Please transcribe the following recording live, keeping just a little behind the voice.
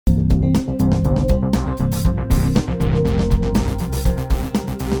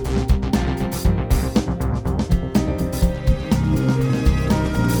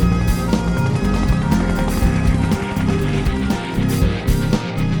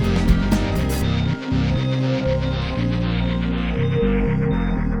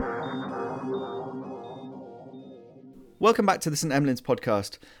Welcome back to the St Emlyn's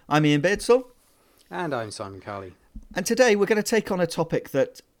podcast. I'm Ian Beardsall. And I'm Simon Carley. And today we're going to take on a topic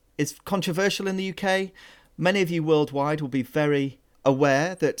that is controversial in the UK. Many of you worldwide will be very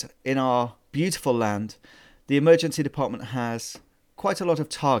aware that in our beautiful land, the emergency department has quite a lot of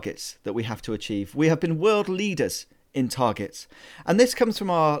targets that we have to achieve. We have been world leaders in targets. And this comes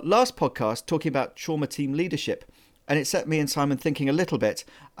from our last podcast talking about trauma team leadership. And it set me and Simon thinking a little bit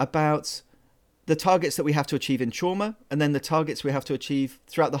about the targets that we have to achieve in trauma and then the targets we have to achieve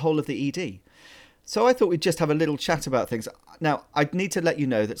throughout the whole of the ED. So I thought we'd just have a little chat about things. Now, I need to let you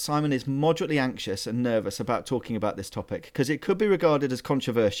know that Simon is moderately anxious and nervous about talking about this topic because it could be regarded as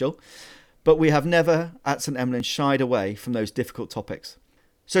controversial, but we have never at St Emlyn shied away from those difficult topics.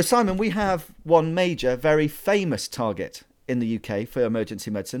 So Simon, we have one major, very famous target in the UK for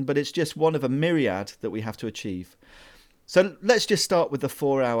emergency medicine, but it's just one of a myriad that we have to achieve. So let's just start with the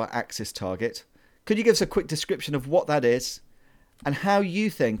 4-hour AXIS target. Could you give us a quick description of what that is and how you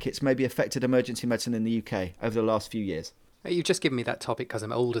think it's maybe affected emergency medicine in the UK over the last few years? You've just given me that topic because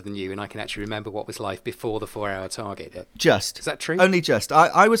I'm older than you and I can actually remember what was life before the 4-hour target. Just. Is that true? Only just.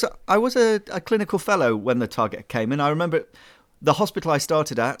 I was a clinical fellow when the target came in. I remember the hospital I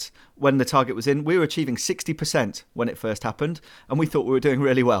started at when the target was in, we were achieving 60% when it first happened and we thought we were doing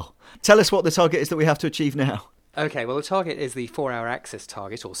really well. Tell us what the target is that we have to achieve now. Okay, well, the target is the 4-hour AXIS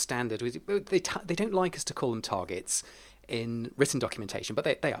target, or standard. They don't like us to call them targets in written documentation, but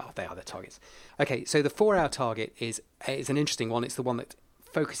they are the targets. Okay, so the 4-hour target is an interesting one. It's the one that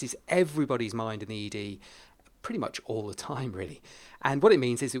focuses everybody's mind in the ED pretty much all the time, really. And what it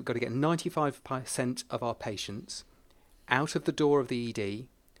means is we've got to get 95% of our patients out of the door of the ED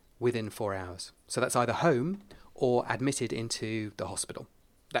within 4 hours. So that's either home or admitted into the hospital.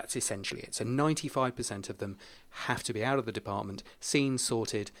 That's essentially it. So 95% of them have to be out of the department, seen,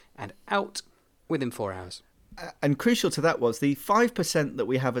 sorted, and out within 4 hours. And crucial to that was the 5% that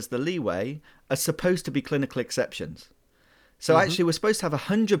we have as the leeway are supposed to be clinical exceptions. So actually we're supposed to have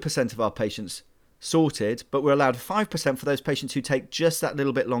 100% of our patients sorted, but we're allowed 5% for those patients who take just that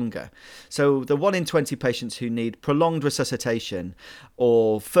little bit longer. So the 1 in 20 patients who need prolonged resuscitation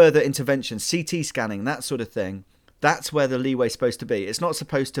or further intervention, CT scanning, that sort of thing, that's where the leeway is supposed to be. It's not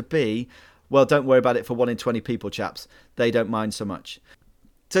supposed to be, well, don't worry about it for 1 in 20 people, chaps. They don't mind so much.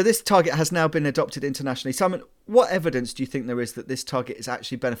 So this target has now been adopted internationally. Simon, what evidence do you think there is that this target is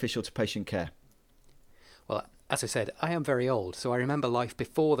actually beneficial to patient care? Well, as I said, I am very old, so I remember life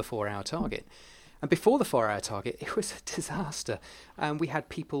before the 4-hour target. And before the 4-hour target, it was a disaster. We had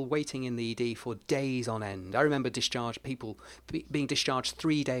people waiting in the ED for days on end. I remember people being discharged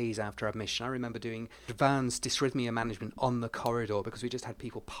 3 days after admission. I remember doing advanced dysrhythmia management on the corridor because we just had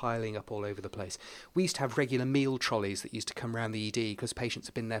people piling up all over the place. We used to have regular meal trolleys that used to come around the ED because patients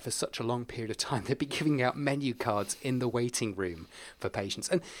had been there for such a long period of time. They'd be giving out menu cards in the waiting room for patients.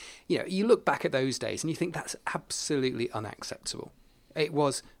 And, you look back at those days and you think that's absolutely unacceptable. It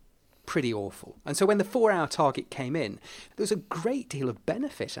was pretty awful. And so when the 4-hour target came in, there was a great deal of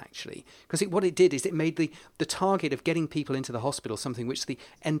benefit, actually, because what it did is it made the target of getting people into the hospital something which the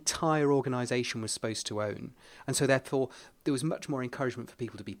entire organisation was supposed to own. And so therefore there was much more encouragement for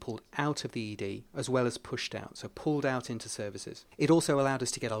people to be pulled out of the ED as well as pushed out, so pulled out into services. It also allowed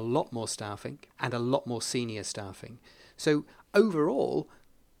us to get a lot more staffing and a lot more senior staffing. So overall,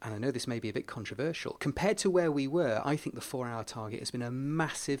 and I know this may be a bit controversial, compared to where we were, I think the 4-hour target has been a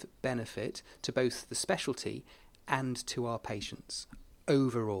massive benefit to both the specialty and to our patients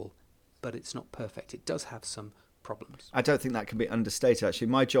overall. But it's not perfect. It does have some problems. I don't think that can be understated, actually.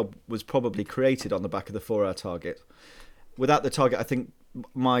 My job was probably created on the back of the 4-hour target. Without the target, I think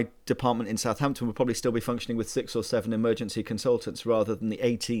my department in Southampton would probably still be functioning with 6 or 7 emergency consultants rather than the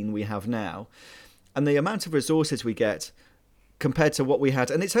 18 we have now. And the amount of resources we get compared to what we had,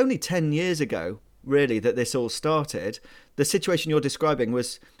 and it's only 10 years ago, really, that this all started. The situation you're describing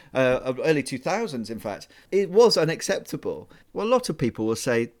was early 2000s, in fact. It was unacceptable. Well, a lot of people will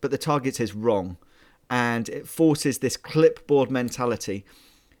say, but the target is wrong, and it forces this clipboard mentality.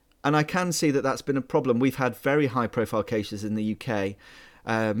 And I can see that that's been a problem. We've had very high-profile cases in the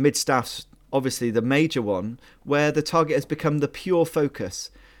UK. Mid-staff's obviously the major one, where the target has become the pure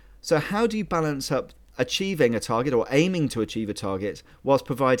focus. So how do you balance up achieving a target or aiming to achieve a target whilst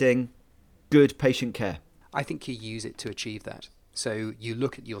providing good patient care? I think you use it to achieve that. So you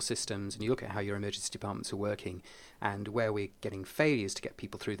look at your systems and you look at how your emergency departments are working and where we're getting failures to get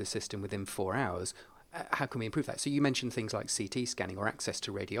people through the system within 4 hours. How can we improve that? So you mentioned things like CT scanning or access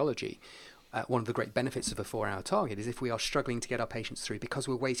to radiology. one of the great benefits of a 4-hour target is if we are struggling to get our patients through because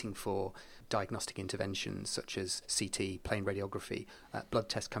we're waiting for diagnostic interventions such as CT, plain radiography, blood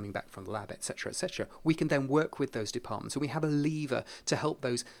tests coming back from the lab, etc., we can then work with those departments, and we have a lever to help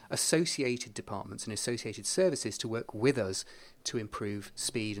those associated departments and associated services to work with us to improve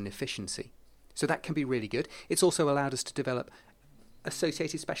speed and efficiency. So that can be really good. It's also allowed us to develop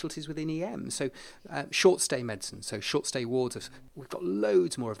associated specialties within EM, so short stay medicine, so short stay wards. We've got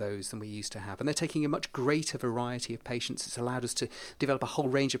loads more of those than we used to have, and they're taking a much greater variety of patients. It's allowed us to develop a whole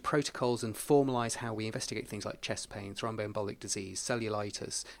range of protocols and formalise how we investigate things like chest pain, thromboembolic disease,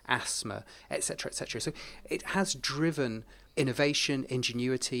 cellulitis, asthma, etc. So it has driven innovation,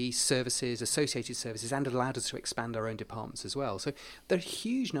 ingenuity, services, associated services, and allowed us to expand our own departments as well. So there are a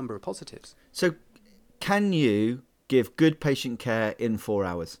huge number of positives. So can you give good patient care in 4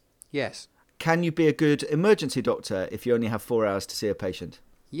 hours? Yes. Can you be a good emergency doctor if you only have 4 hours to see a patient?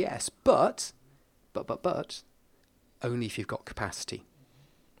 Yes, but only if you've got capacity.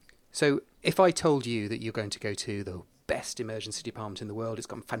 So if I told you that you're going to go to the best emergency department in the world, it's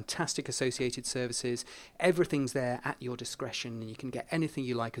got fantastic associated services, everything's there at your discretion, and you can get anything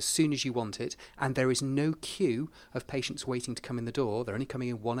you like as soon as you want it, and there is no queue of patients waiting to come in the door, they're only coming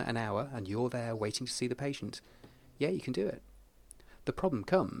in one at an hour, and you're there waiting to see the patient. Yeah, you can do it. The problem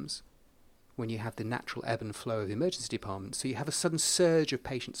comes when you have the natural ebb and flow of the emergency department, so you have a sudden surge of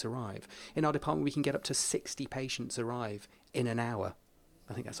patients arrive. In our department, we can get up to 60 patients arrive in an hour.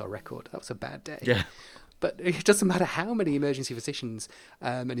 I think that's our record. That was a bad day. Yeah. But it doesn't matter how many emergency physicians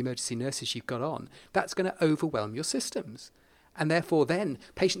and emergency nurses you've got on, that's going to overwhelm your systems. And therefore then,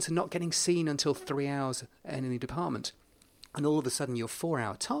 patients are not getting seen until 3 hours in any department. And all of a sudden, your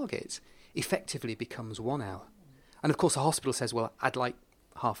 4-hour target effectively becomes 1 hour. And of course, the hospital says, well, I'd like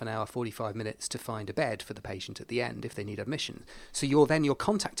half an hour, 45 minutes to find a bed for the patient at the end if they need admission. So your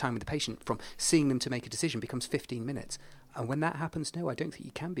contact time with the patient from seeing them to make a decision becomes 15 minutes. And when that happens, no, I don't think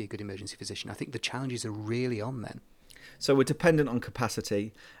you can be a good emergency physician. I think the challenges are really on then. So we're dependent on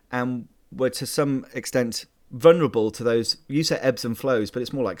capacity, and we're to some extent vulnerable to those, you say ebbs and flows, but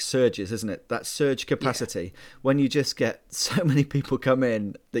it's more like surges, isn't it? That surge capacity, when you just get so many people come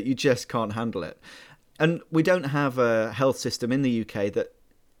in that you just can't handle it. And we don't have a health system in the UK that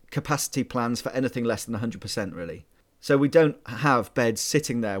capacity plans for anything less than 100%, really. So we don't have beds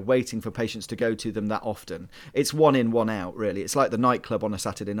sitting there waiting for patients to go to them that often. It's 1 in, 1 out, really. It's like the nightclub on a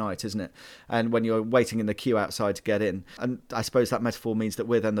Saturday night, isn't it? And when you're waiting in the queue outside to get in. And I suppose that metaphor means that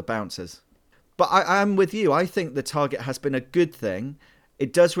we're then the bouncers. But I'm with you. I think the target has been a good thing.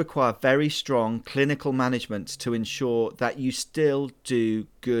 It does require very strong clinical management to ensure that you still do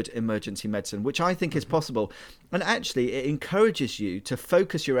good emergency medicine, which I think is possible. And actually, it encourages you to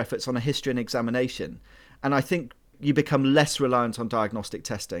focus your efforts on a history and examination. And I think you become less reliant on diagnostic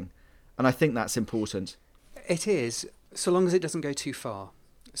testing. And I think that's important. It is, so long as it doesn't go too far.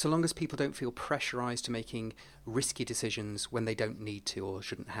 So long as people don't feel pressurised to making risky decisions when they don't need to or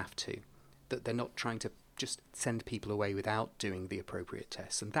shouldn't have to. That they're not trying to just send people away without doing the appropriate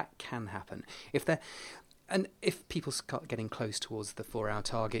tests, and that can happen. If people start getting close towards the 4-hour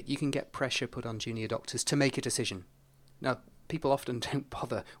target, you can get pressure put on junior doctors to make a decision. Now, people often don't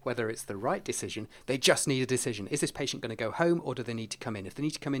bother whether it's the right decision, they just need a decision. Is this patient going to go home, or do they need to come in? If they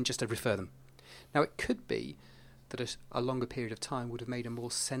need to come in, just to refer them. Now, it could be that a longer period of time would have made a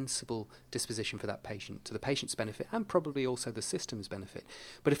more sensible disposition for that patient, to the patient's benefit and probably also the system's benefit.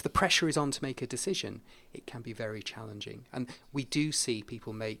 But if the pressure is on to make a decision, it can be very challenging. And we do see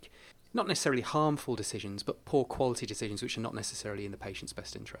people make not necessarily harmful decisions, but poor quality decisions which are not necessarily in the patient's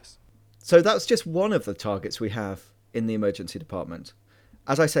best interest. So that's just one of the targets we have in the emergency department.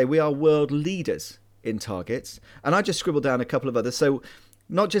 As I say, we are world leaders in targets. And I just scribbled down a couple of others. So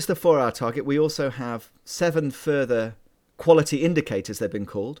not just the 4-hour target, we also have 7 further quality indicators, they've been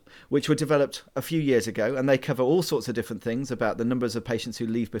called, which were developed a few years ago, and they cover all sorts of different things about the numbers of patients who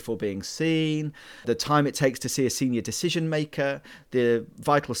leave before being seen, the time it takes to see a senior decision maker, the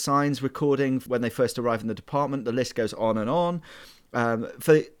vital signs recording when they first arrive in the department. The list goes on and on.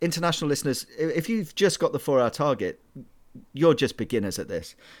 For international listeners, if you've just got the 4-hour target, you're just beginners at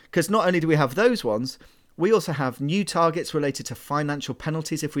this, because not only do we have those ones, we also have new targets related to financial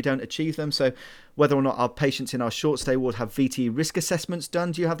penalties if we don't achieve them. So whether or not our patients in our short stay ward have VT risk assessments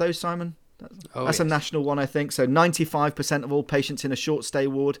done. Do you have those, Simon? That's a national one, I think. So 95% of all patients in a short stay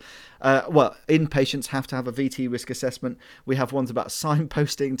ward, inpatients have to have a VT risk assessment. We have ones about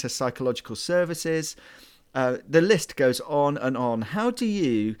signposting to psychological services. The list goes on and on. How do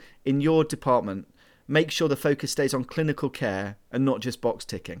you, in your department, make sure the focus stays on clinical care and not just box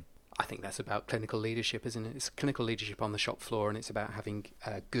ticking? I think that's about clinical leadership, isn't it? It's clinical leadership on the shop floor, and it's about having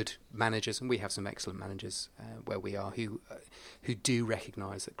good managers, and we have some excellent managers where we are who do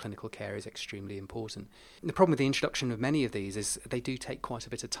recognise that clinical care is extremely important. And the problem with the introduction of many of these is they do take quite a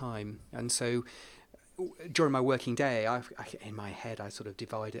bit of time, and so during my working day, in my head, I sort of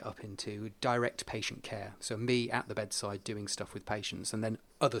divide it up into direct patient care, so me at the bedside doing stuff with patients, and then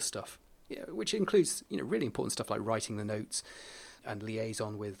other stuff, which includes really important stuff like writing the notes and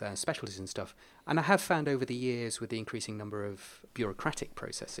liaison with specialties and stuff. And I have found over the years, with the increasing number of bureaucratic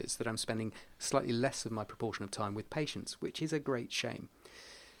processes, that I'm spending slightly less of my proportion of time with patients, which is a great shame.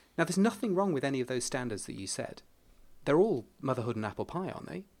 Now, there's nothing wrong with any of those standards that you said. They're all motherhood and apple pie, aren't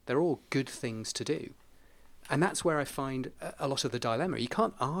they? They're all good things to do. And that's where I find a lot of the dilemma. You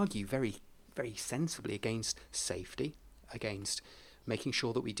can't argue very, very sensibly against safety, against making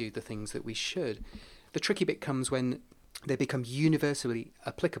sure that we do the things that we should. The tricky bit comes when they become universally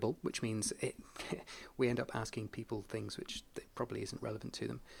applicable, which means we end up asking people things which probably isn't relevant to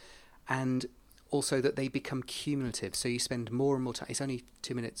them. And also that they become cumulative. So you spend more and more time. It's only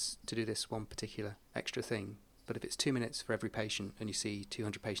 2 minutes to do this one particular extra thing. But if it's 2 minutes for every patient and you see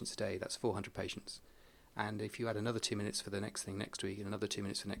 200 patients a day, that's 400 patients. And if you add another 2 minutes for the next thing next week and another 2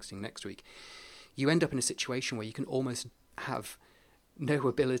 minutes for the next thing next week, you end up in a situation where you can almost have no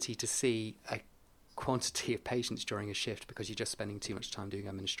ability to see a quantity of patients during a shift because you're just spending too much time doing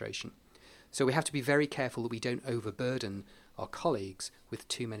administration. So we have to be very careful that we don't overburden our colleagues with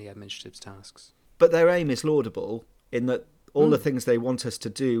too many administrative tasks. But their aim is laudable in that all the things they want us to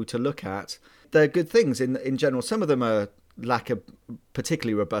do, to look at, they're good things in general. Some of them lack a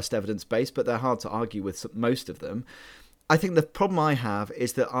particularly robust evidence base, but they're hard to argue with most of them. I think the problem I have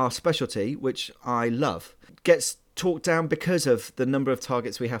is that our specialty, which I love, gets talked down because of the number of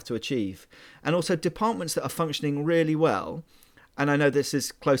targets we have to achieve. And also departments that are functioning really well, and I know this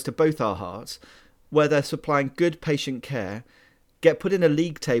is close to both our hearts, where they're supplying good patient care, get put in a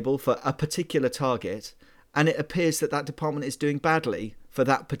league table for a particular target, and it appears that that department is doing badly for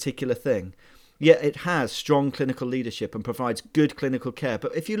that particular thing. Yet it has strong clinical leadership and provides good clinical care.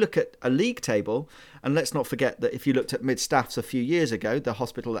 But if you look at a league table, and let's not forget that if you looked at Mid-Staffs a few years ago, the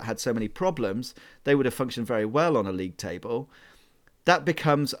hospital that had so many problems, they would have functioned very well on a league table. That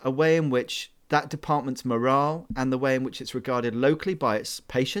becomes a way in which that department's morale and the way in which it's regarded locally by its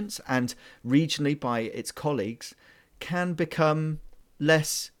patients and regionally by its colleagues can become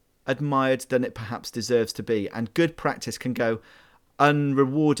less admired than it perhaps deserves to be. And good practice can go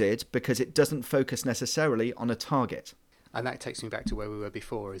unrewarded because it doesn't focus necessarily on a target. And that takes me back to where we were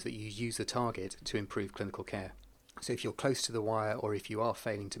before, is that you use the target to improve clinical care. So if you're close to the wire or if you are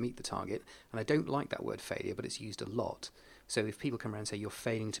failing to meet the target, and I don't like that word failure, but it's used a lot. So if people come around and say you're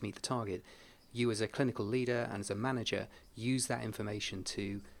failing to meet the target, you as a clinical leader and as a manager use that information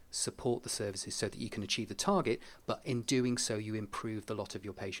to support the services so that you can achieve the target, but in doing so you improve the lot of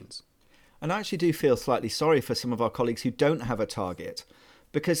your patients. And I actually do feel slightly sorry for some of our colleagues who don't have a target,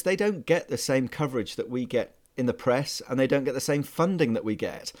 because they don't get the same coverage that we get in the press and they don't get the same funding that we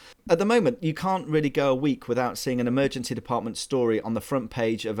get. At the moment, you can't really go a week without seeing an emergency department story on the front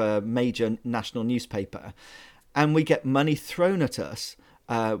page of a major national newspaper. And we get money thrown at us,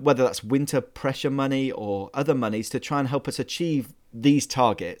 whether that's winter pressure money or other monies, to try and help us achieve these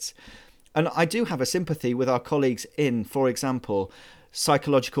targets. And I do have a sympathy with our colleagues in, for example,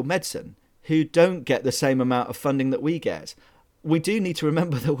 psychological medicine, who don't get the same amount of funding that we get. We do need to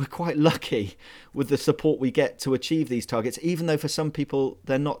remember that we're quite lucky with the support we get to achieve these targets, even though for some people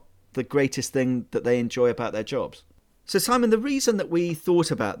they're not the greatest thing that they enjoy about their jobs. So Simon, the reason that we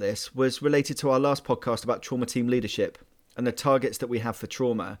thought about this was related to our last podcast about trauma team leadership and the targets that we have for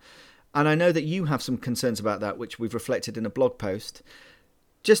trauma. And I know that you have some concerns about that, which we've reflected in a blog post.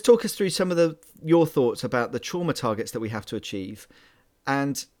 Just talk us through some of your thoughts about the trauma targets that we have to achieve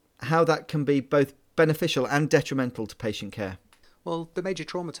and how that can be both beneficial and detrimental to patient care. Well, the major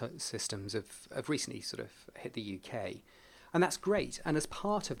trauma systems have recently sort of hit the UK, and that's great. And as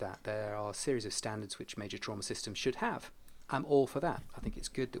part of that, there are a series of standards which major trauma systems should have. I'm all for that. I think it's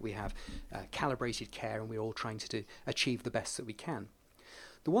good that we have calibrated care and we're all trying to achieve the best that we can.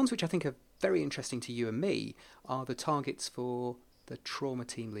 The ones which I think are very interesting to you and me are the targets for the trauma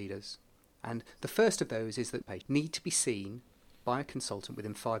team leaders. And the first of those is that they need to be seen by a consultant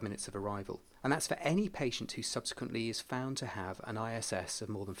within 5 minutes of arrival. And that's for any patient who subsequently is found to have an ISS of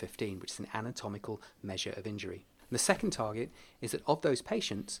more than 15, which is an anatomical measure of injury. And the second target is that of those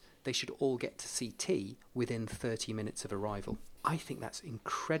patients, they should all get to CT within 30 minutes of arrival. I think that's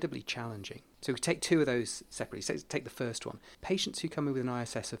incredibly challenging. So we take two of those separately. So take the first one. Patients who come in with an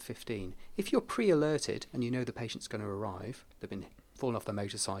ISS of 15, if you're pre-alerted and you know the patient's going to arrive, they've been fallen off their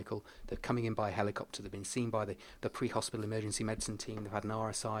motorcycle, they're coming in by a helicopter, they've been seen by the pre-hospital emergency medicine team, they've had an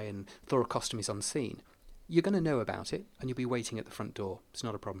RSI and thoracostomy is on scene, you're going to know about it and you'll be waiting at the front door. It's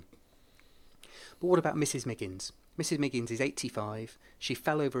not a problem. But what about Mrs. Miggins? Mrs. Miggins is 85. She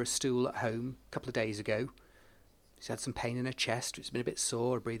fell over a stool at home a couple of days ago. She's had some pain in her chest. It's been a bit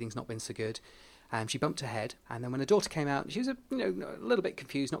sore. Her breathing's not been so good. She bumped her head, and then when her daughter came out, she was a little bit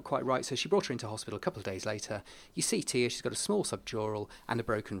confused, not quite right, so she brought her into hospital a couple of days later. You CT her, she's got a small subdural and a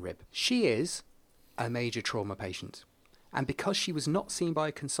broken rib. She is a major trauma patient. And because she was not seen by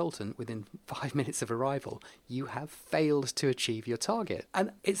a consultant within 5 minutes of arrival, you have failed to achieve your target.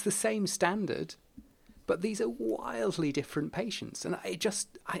 And it's the same standard, but these are wildly different patients. And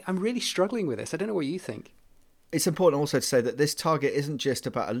I'm really struggling with this. I don't know what you think. It's important also to say that this target isn't just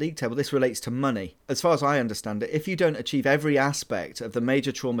about a league table. This relates to money. As far as I understand it, if you don't achieve every aspect of the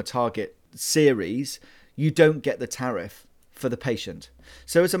major trauma target series, you don't get the tariff for the patient.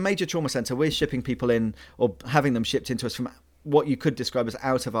 So as a major trauma centre, we're shipping people in or having them shipped into us from what you could describe as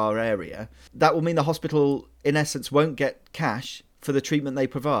out of our area. That will mean the hospital, in essence, won't get cash for the treatment they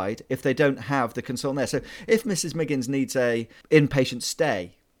provide if they don't have the consultant there. So if Mrs. Miggins needs a inpatient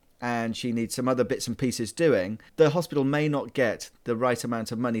stay, and she needs some other bits and pieces doing, the hospital may not get the right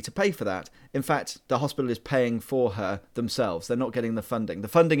amount of money to pay for that. In fact, the hospital is paying for her themselves. They're not getting the funding. The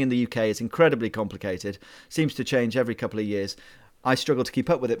funding in the UK is incredibly complicated, seems to change every couple of years. I struggle to keep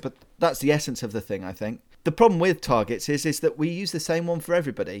up with it, but that's the essence of the thing, I think. The problem with targets is that we use the same one for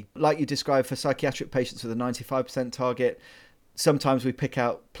everybody. Like you described for psychiatric patients with a 95% target, sometimes we pick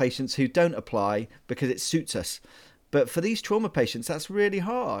out patients who don't apply because it suits us. But for these trauma patients, that's really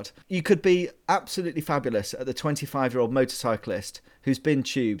hard. You could be absolutely fabulous at the 25-year-old motorcyclist who's been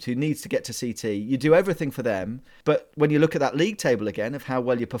tubed, who needs to get to CT. You do everything for them. But when you look at that league table again of how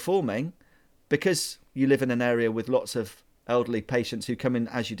well you're performing, because you live in an area with lots of elderly patients who come in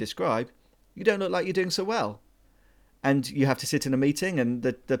as you describe, you don't look like you're doing so well. And you have to sit in a meeting and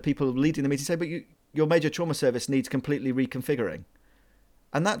the people leading the meeting say, but your major trauma service needs completely reconfiguring.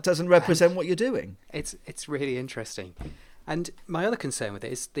 And that doesn't represent what you're doing. It's really interesting. And my other concern with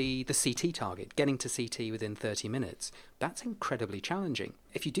it is the CT target, getting to CT within 30 minutes. That's incredibly challenging.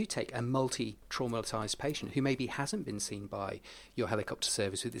 If you do take a multi-traumatised patient who maybe hasn't been seen by your helicopter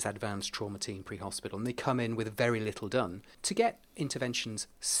service with this advanced trauma team pre-hospital, and they come in with very little done, to get interventions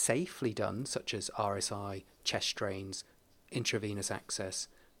safely done, such as RSI, chest drains, intravenous access,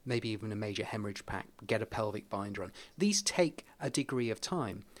 maybe even a major hemorrhage pack, get a pelvic binder on. These take a degree of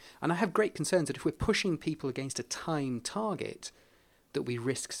time. And I have great concerns that if we're pushing people against a time target, that we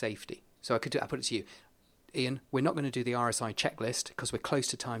risk safety. So I put it to you, Ian, we're not going to do the RSI checklist because we're close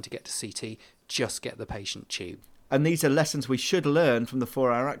to time to get to CT, just get the patient tube. And these are lessons we should learn from the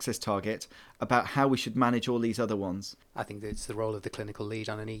 4-hour access target about how we should manage all these other ones. I think that it's the role of the clinical lead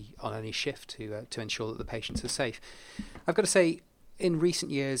on any shift to ensure that the patients are safe. I've got to say, in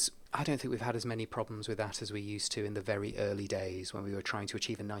recent years, I don't think we've had as many problems with that as we used to in the very early days when we were trying to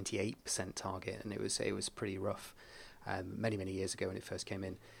achieve a 98% target, and it was pretty rough many years ago when it first came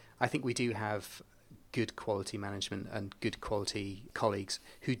in. I think we do have good quality management and good quality colleagues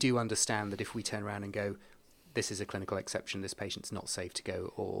who do understand that if we turn around and go, this is a clinical exception, this patient's not safe to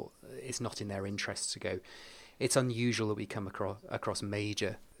go, or it's not in their interests to go, it's unusual that we come across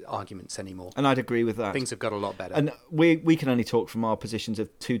major arguments anymore. And I'd agree with that. Things have got a lot better. And we can only talk from our positions of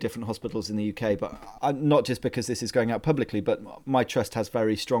 2 different hospitals in the UK, but not just because this is going out publicly, but my trust has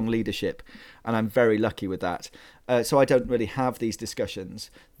very strong leadership, and I'm very lucky with that. So I don't really have these discussions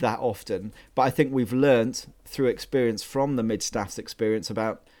that often, but I think we've learnt through experience from the mid-staff's experience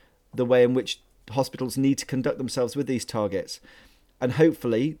about the way in which hospitals need to conduct themselves with these targets. And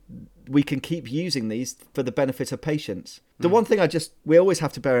hopefully we can keep using these for the benefit of patients. The one thing we always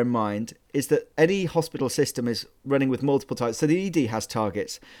have to bear in mind is that any hospital system is running with multiple targets. So the ED has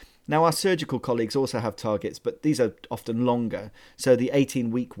targets. Now our surgical colleagues also have targets, but these are often longer. So the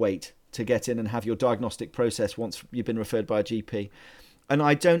 18-week wait to get in and have your diagnostic process once you've been referred by a GP. And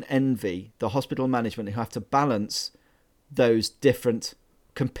I don't envy the hospital management who have to balance those different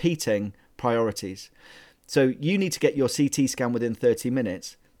competing priorities. So you need to get your CT scan within 30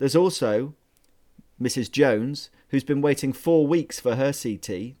 minutes. There's also Mrs. Jones, who's been waiting 4 weeks for her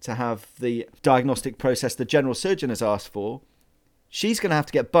CT to have the diagnostic process the general surgeon has asked for. She's going to have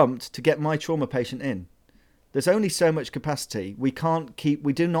to get bumped to get my trauma patient in. There's only so much capacity. We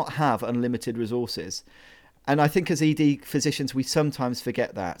do not have unlimited resources. And I think as ED physicians, we sometimes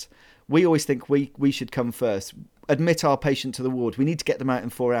forget that. We always think we should come first, admit our patient to the ward. We need to get them out in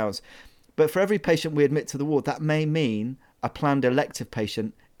 4 hours. But for every patient we admit to the ward, that may mean a planned elective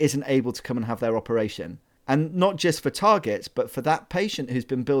patient isn't able to come and have their operation And not just for targets, but for that patient who's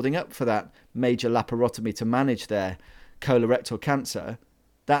been building up for that major laparotomy to manage their colorectal cancer.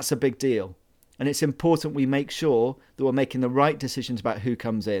 That's a big deal. And it's important we make sure that we're making the right decisions about who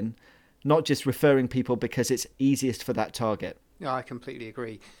comes in, not just referring people because it's easiest for that target. Yeah, I completely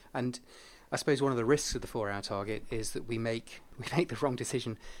agree. And I suppose one of the risks of the 4-hour target is that we make the wrong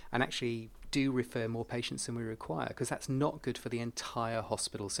decision and actually do refer more patients than we require, because that's not good for the entire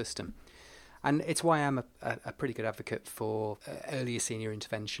hospital system. And it's why I'm a pretty good advocate for earlier senior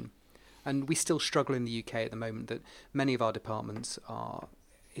intervention. And we still struggle in the UK at the moment that many of our departments are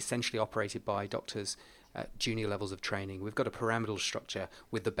essentially operated by doctors at junior levels of training. We've got a pyramidal structure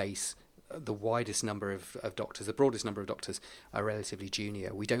with the base. The widest number of doctors, the broadest number of doctors are relatively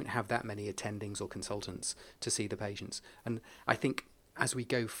junior. We don't have that many attendings or consultants to see the patients. And I think as we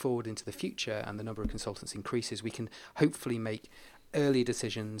go forward into the future and the number of consultants increases, we can hopefully make earlier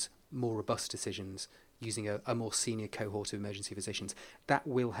decisions, more robust decisions, using a more senior cohort of emergency physicians. That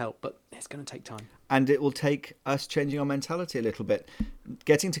will help, but it's going to take time. And it will take us changing our mentality a little bit.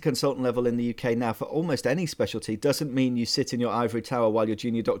 Getting to consultant level in the UK now for almost any specialty doesn't mean you sit in your ivory tower while your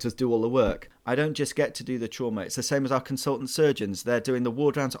junior doctors do all the work. I don't just get to do the trauma. It's the same as our consultant surgeons. They're doing the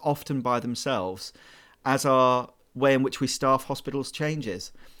ward rounds often by themselves, as our way in which we staff hospitals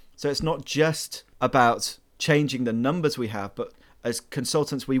changes. So it's not just about changing the numbers we have, but as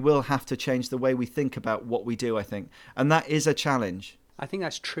consultants, we will have to change the way we think about what we do, I think. And that is a challenge. I think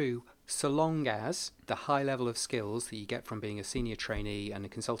that's true, so long as the high level of skills that you get from being a senior trainee and a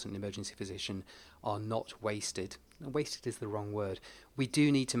consultant emergency physician are not wasted. Wasted is the wrong word. We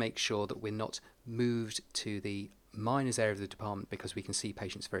do need to make sure that we're not moved to the minors area of the department because we can see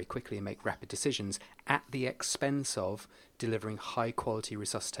patients very quickly and make rapid decisions at the expense of delivering high quality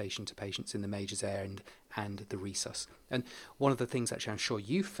resuscitation to patients in the majors area and the resus. And one of the things actually I'm sure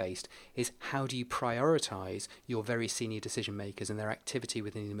you've faced is how do you prioritise your very senior decision makers and their activity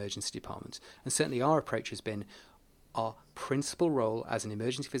within the emergency department. And certainly our approach has been our principal role as an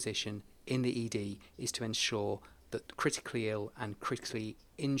emergency physician in the ED is to ensure that critically ill and critically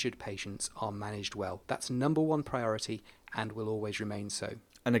injured patients are managed well. That's number one priority and will always remain so.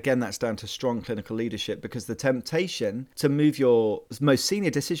 And again, that's down to strong clinical leadership, because the temptation to move your most senior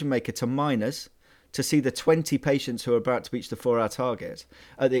decision maker to minors to see the 20 patients who are about to reach the 4-hour target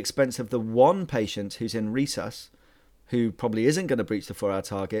at the expense of the one patient who's in resus, who probably isn't going to breach the 4-hour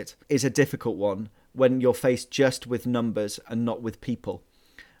target, is a difficult one when you're faced just with numbers and not with people.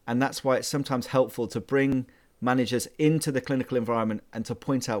 And that's why it's sometimes helpful to bring managers into the clinical environment and to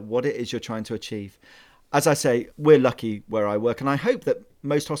point out what it is you're trying to achieve. As I say, we're lucky where I work, and I hope that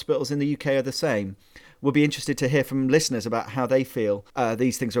most hospitals in the UK are the same. We'll be interested to hear from listeners about how they feel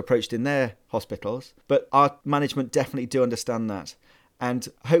these things are approached in their hospitals. But our management definitely do understand that. And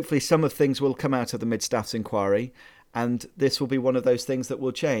hopefully some of things will come out of the mid-staffs inquiry. And this will be one of those things that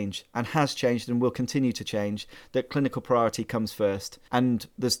will change and has changed and will continue to change, that clinical priority comes first. And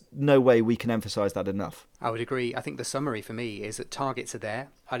there's no way we can emphasise that enough. I would agree. I think the summary for me is that targets are there.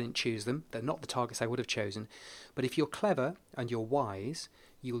 I didn't choose them. They're not the targets I would have chosen. But if you're clever and you're wise,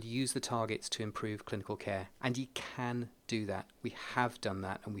 you'll use the targets to improve clinical care. And you can do that. We have done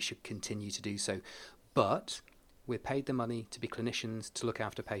that and we should continue to do so. But we're paid the money to be clinicians, to look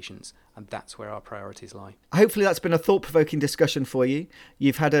after patients, and that's where our priorities lie. Hopefully that's been a thought-provoking discussion for you.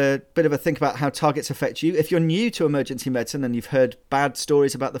 You've had a bit of a think about how targets affect you. If you're new to emergency medicine and you've heard bad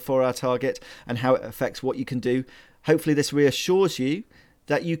stories about the 4-hour target and how it affects what you can do, hopefully this reassures you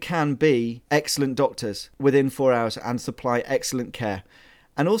that you can be excellent doctors within 4 hours and supply excellent care.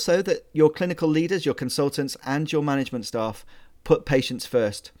 And also that your clinical leaders, your consultants and your management staff put patients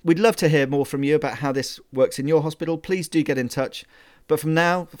first. We'd love to hear more from you about how this works in your hospital. Please do get in touch. But from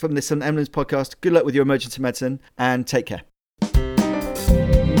now, from the St Emlyn's podcast, good luck with your emergency medicine and take care.